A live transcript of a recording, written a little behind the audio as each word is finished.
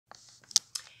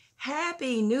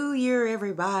Happy New Year,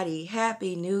 everybody.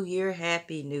 Happy New Year.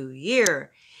 Happy New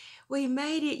Year. We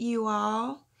made it, you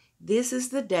all. This is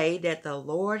the day that the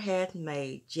Lord hath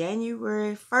made,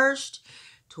 January 1st,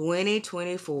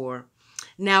 2024.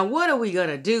 Now, what are we going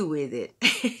to do with it?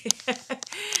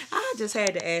 I just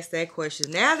had to ask that question.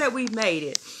 Now that we've made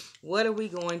it, what are we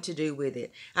going to do with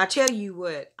it? I'll tell you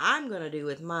what I'm going to do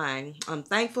with mine. I'm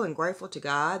thankful and grateful to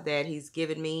God that He's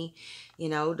given me,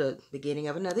 the beginning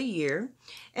of another year.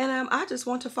 And I just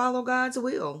want to follow God's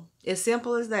will. As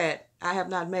simple as that. I have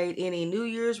not made any New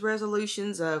Year's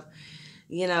resolutions of,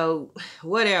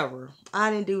 whatever. I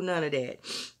didn't do none of that.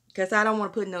 Because I don't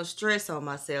want to put no stress on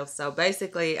myself. So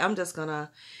basically, I just want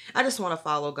to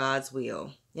follow God's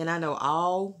will. And I know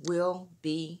all will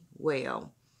be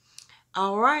well.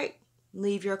 All right.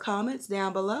 Leave your comments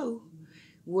down below.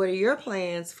 What are your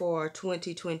plans for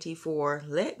 2024?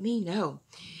 Let me know.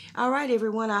 All right,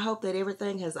 everyone. I hope that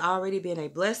everything has already been a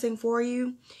blessing for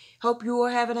you. Hope you are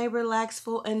having a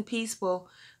relaxful and peaceful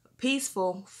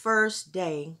first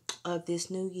day of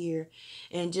this new year.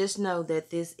 And just know that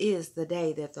this is the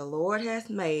day that the Lord hath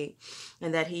made,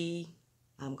 and that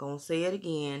I'm going to say it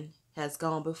again, has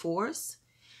gone before us.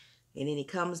 And then He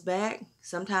comes back.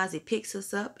 Sometimes He picks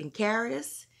us up and carries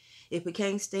us if we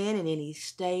can't stand, and then He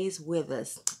stays with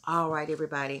us. All right,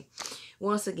 everybody.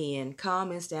 Once again,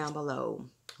 comments down below.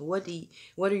 What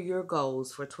are your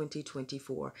goals for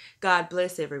 2024? God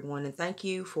bless everyone, and thank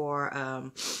you for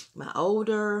my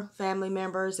older family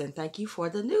members, and thank you for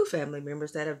the new family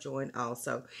members that have joined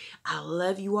also. I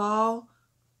love you all.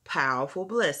 Powerful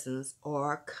blessings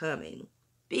are coming.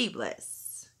 Be blessed.